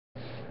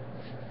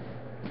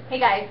Hey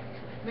guys,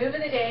 move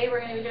of the day, we're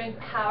going to be doing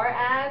power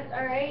abs,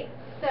 alright?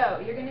 So,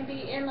 you're going to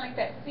be in like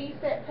that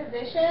C-sit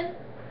position,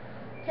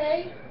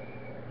 okay?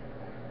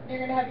 You're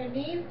going to have your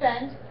knees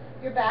bent,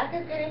 your back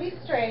is going to be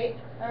straight,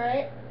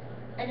 alright?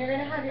 And you're going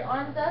to have your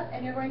arms up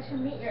and you're going to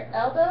meet your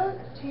elbows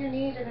to your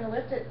knees, you're going to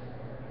lift it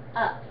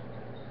up,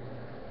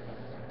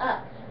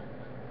 up.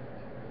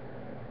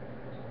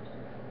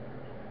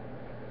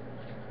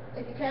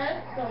 If you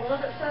can, go a little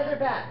bit further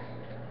back.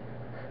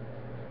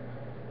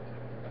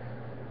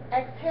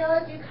 Exhale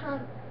as you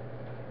come,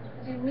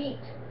 as you meet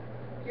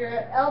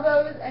your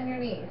elbows and your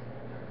knees.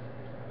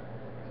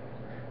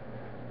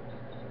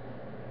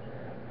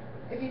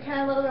 If you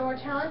can, a little bit more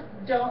challenge,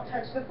 don't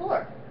touch the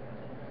floor.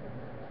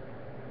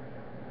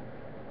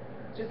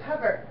 Just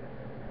hover.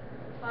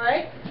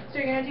 Alright, so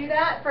you're going to do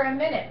that for a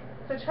minute.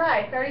 So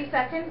try 30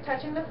 seconds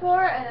touching the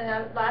floor, and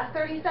then the last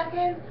 30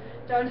 seconds,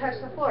 don't touch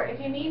the floor.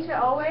 If you need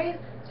to always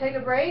take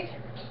a break,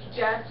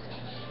 just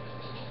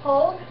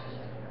hold,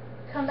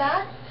 come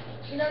back.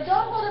 You know,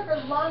 don't hold it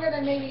for longer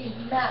than maybe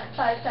max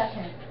 5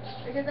 seconds,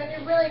 because then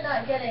you're really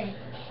not getting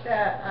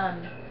the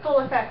full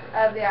effect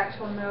of the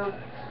actual move.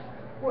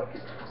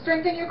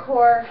 Strengthen your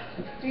core,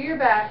 do your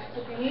best.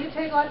 If you need to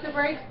take lots of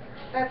breaks,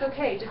 that's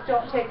okay. Just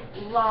don't take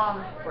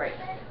long breaks,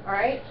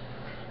 alright?